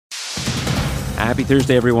Happy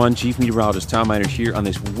Thursday, everyone. Chief Meteorologist Tom Miners here on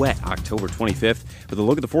this wet October 25th with a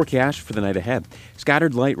look at the forecast for the night ahead.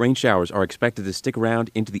 Scattered light rain showers are expected to stick around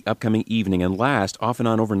into the upcoming evening and last off and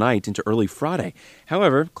on overnight into early Friday.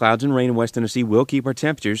 However, clouds and rain in West Tennessee will keep our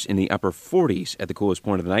temperatures in the upper 40s at the coolest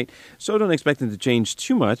point of the night, so don't expect them to change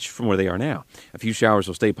too much from where they are now. A few showers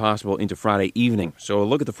will stay possible into Friday evening. So a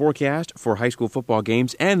look at the forecast for high school football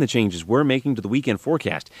games and the changes we're making to the weekend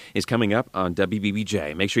forecast is coming up on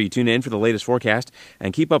WBBJ. Make sure you tune in for the latest forecast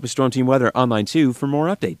and keep up with Storm Team Weather online, too, for more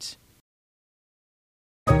updates.